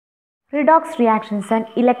Redox reactions and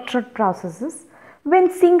electrode processes.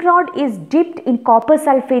 When zinc rod is dipped in copper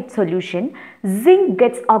sulfate solution, zinc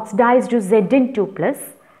gets oxidized to Zn2 plus,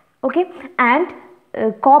 okay, and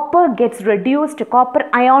copper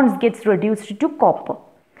ions gets reduced to copper.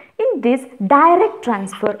 In this, direct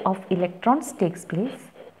transfer of electrons takes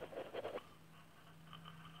place.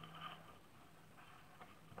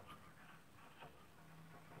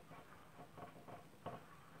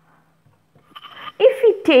 If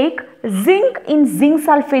we take zinc in zinc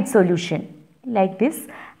sulfate solution like this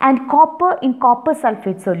and copper in copper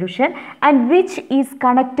sulfate solution, and which is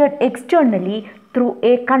connected externally through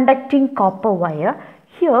a conducting copper wire,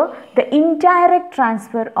 here the indirect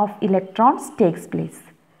transfer of electrons takes place.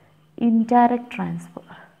 Indirect transfer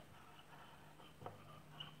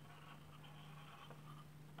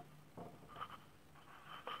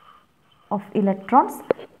of electrons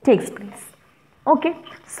takes place. Okay,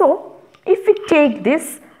 so if we take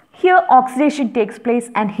this, here oxidation takes place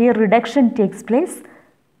and here reduction takes place.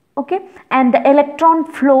 Okay, and the electron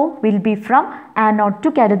flow will be from anode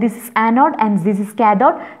to cathode. This is anode and this is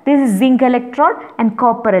cathode. This is zinc electrode and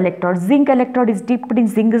copper electrode. Zinc electrode is dipped in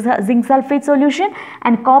zinc sulfate solution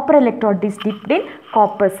and copper electrode is dipped in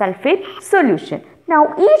copper sulfate solution.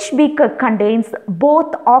 Now each beaker contains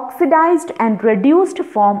both oxidized and reduced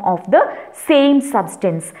form of the same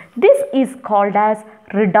substance. This is called as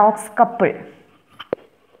redox couple,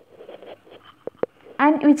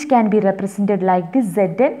 and which can be represented like this: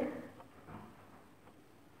 Zn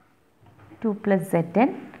 2 plus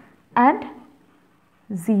Zn and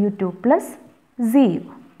Zu2 plus Zu.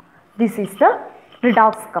 This is the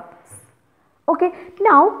redox couples. Okay,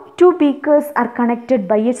 now two beakers are connected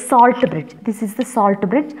by a salt bridge. This is the salt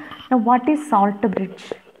bridge. Now what is salt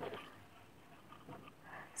bridge?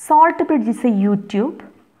 Salt bridge is a U-tube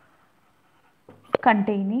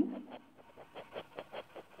containing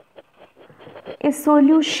a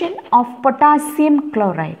solution of potassium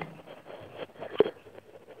chloride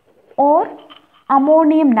or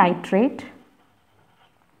ammonium nitrate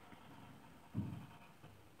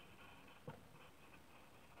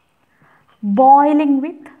boiling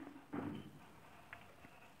with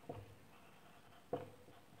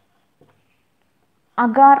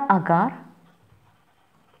agar.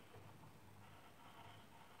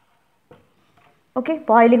 Okay,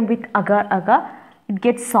 boiling with agar, it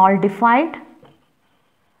gets solidified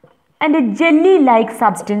and a jelly like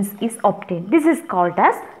substance is obtained. This is called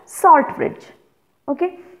as salt bridge.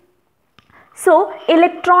 Okay, so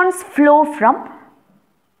electrons flow from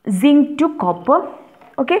zinc to copper.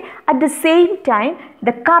 Okay, at the same time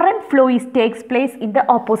the current flow takes place in the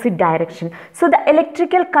opposite direction. So the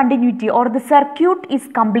electrical continuity or the circuit is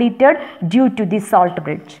completed due to the salt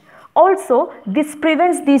bridge. Also, this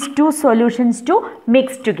prevents these two solutions to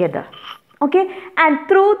mix together. Okay, and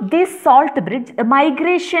through this salt bridge, a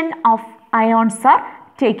migration of ions are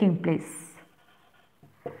taking place.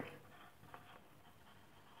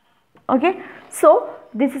 Okay, so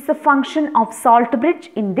this is a function of salt bridge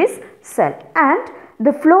in this cell, and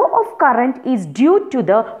the flow of current is due to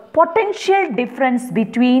the potential difference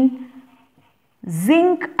between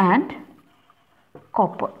zinc and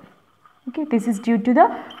copper. Okay, this is due to the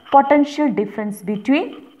potential difference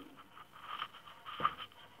between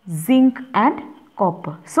zinc and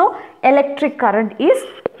copper. So electric current is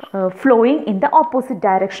flowing in the opposite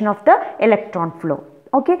direction of the electron flow.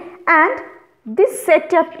 Okay, and this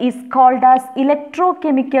setup is called as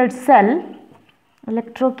electrochemical cell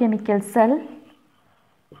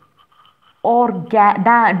or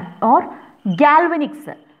galvanic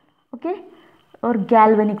cell. Okay, or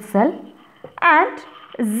galvanic cell. And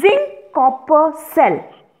zinc copper cell,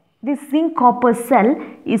 this zinc copper cell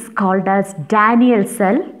is called as Daniell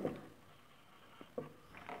cell.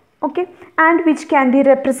 Okay, and which can be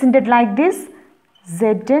represented like this: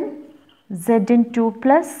 Zn2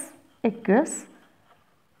 plus aqueous,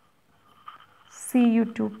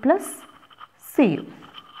 Cu2 plus Cu.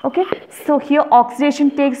 Okay, so here oxidation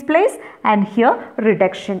takes place and here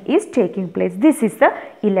reduction is taking place. This is the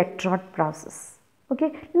electrode process.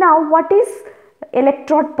 Okay, now what is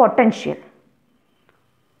electrode potential?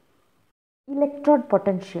 Electrode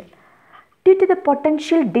potential. Due to the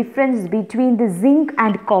potential difference between the zinc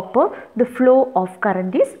and copper, the flow of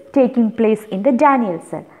current is taking place in the Daniell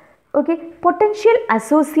cell. Okay, potential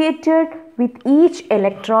associated with each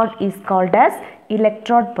electrode is called as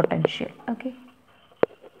electrode potential. Okay,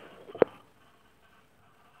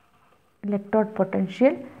 electrode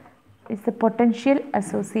potential is the potential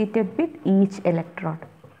associated with each electrode.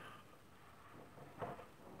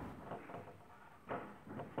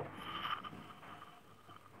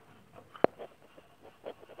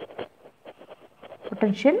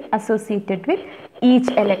 potential associated with each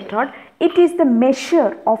electrode. It is the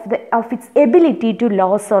measure of its ability to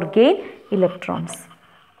lose or gain electrons.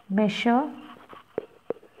 Measure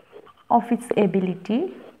of its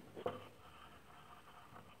ability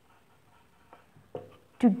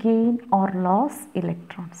to gain or lose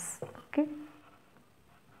electrons. Okay.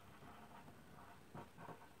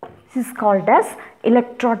 This is called as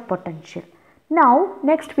electrode potential. Now,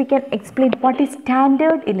 next we can explain what is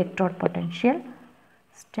standard electrode potential.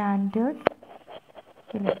 Standard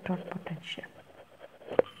electrode potential.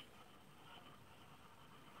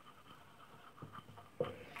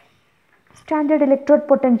 Standard electrode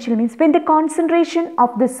potential means when the concentration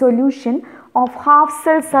of the solution of half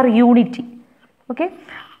cells are unity. Okay.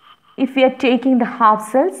 If we are taking the half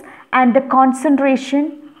cells and the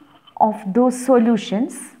concentration of those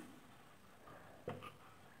solutions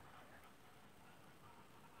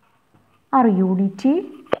are unity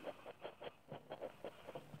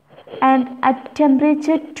and at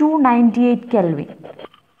temperature 298 Kelvin.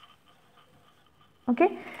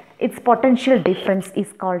 Okay, its potential difference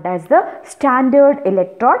is called as the standard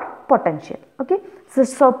electrode potential. Okay,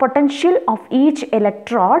 so potential of each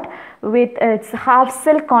electrode with its half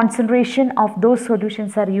cell concentration of those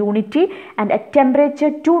solutions are unity and at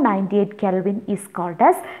temperature 298 Kelvin is called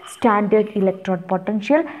as standard electrode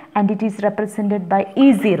potential, and it is represented by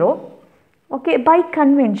E0. Okay, by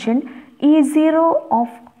convention, E0 of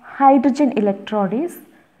hydrogen electrode is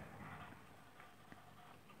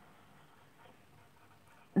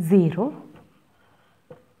 0.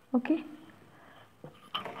 Okay.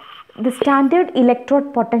 The standard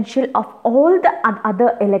electrode potential of all the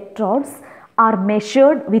other electrodes are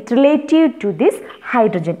measured with relative to this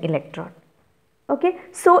hydrogen electrode. Okay.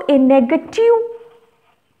 So, a negative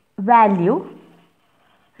value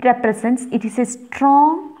represents it is a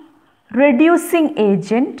strong reducing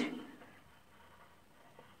agent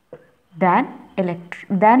than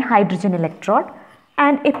hydrogen electrode,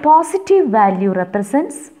 and a positive value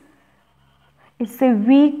represents it's a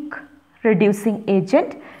weak reducing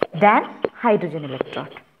agent than hydrogen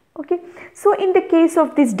electrode. Okay. So, in the case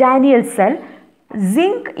of this Daniell cell,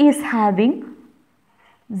 zinc is having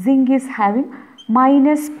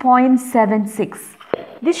minus 0.76.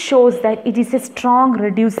 This shows that it is a strong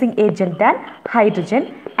reducing agent than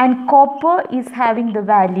hydrogen, and copper is having the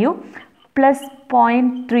value plus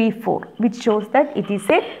 0.34, which shows that it is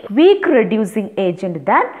a weak reducing agent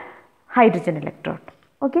than hydrogen electrode.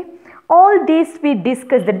 Okay. All these we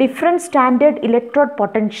discussed, the different standard electrode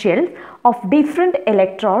potentials of different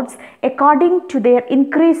electrodes according to their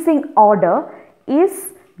increasing order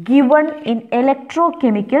is given in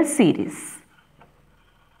electrochemical series,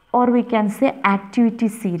 or we can say activity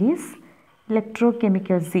series,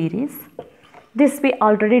 electrochemical series. This we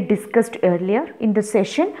already discussed earlier in the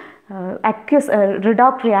session,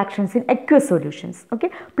 redox reactions in aqueous solutions. Okay,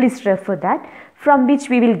 please refer that, from which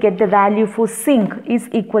we will get the value for zinc is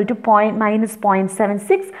equal to minus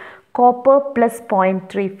 0.76, copper plus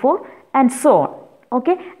 0.34 and so on.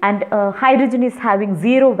 Okay, and hydrogen is having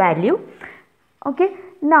 0 value. Okay,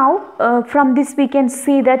 now from this we can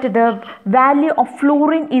see that the value of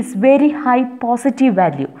fluorine is very high positive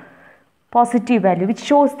value, which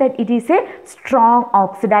shows that it is a strong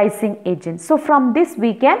oxidizing agent. So, from this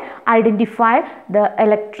we can identify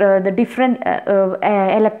the different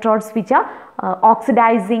electrodes which are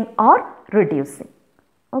oxidizing or reducing.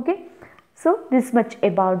 Okay. So, this much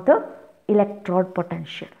about the electrode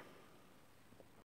potential.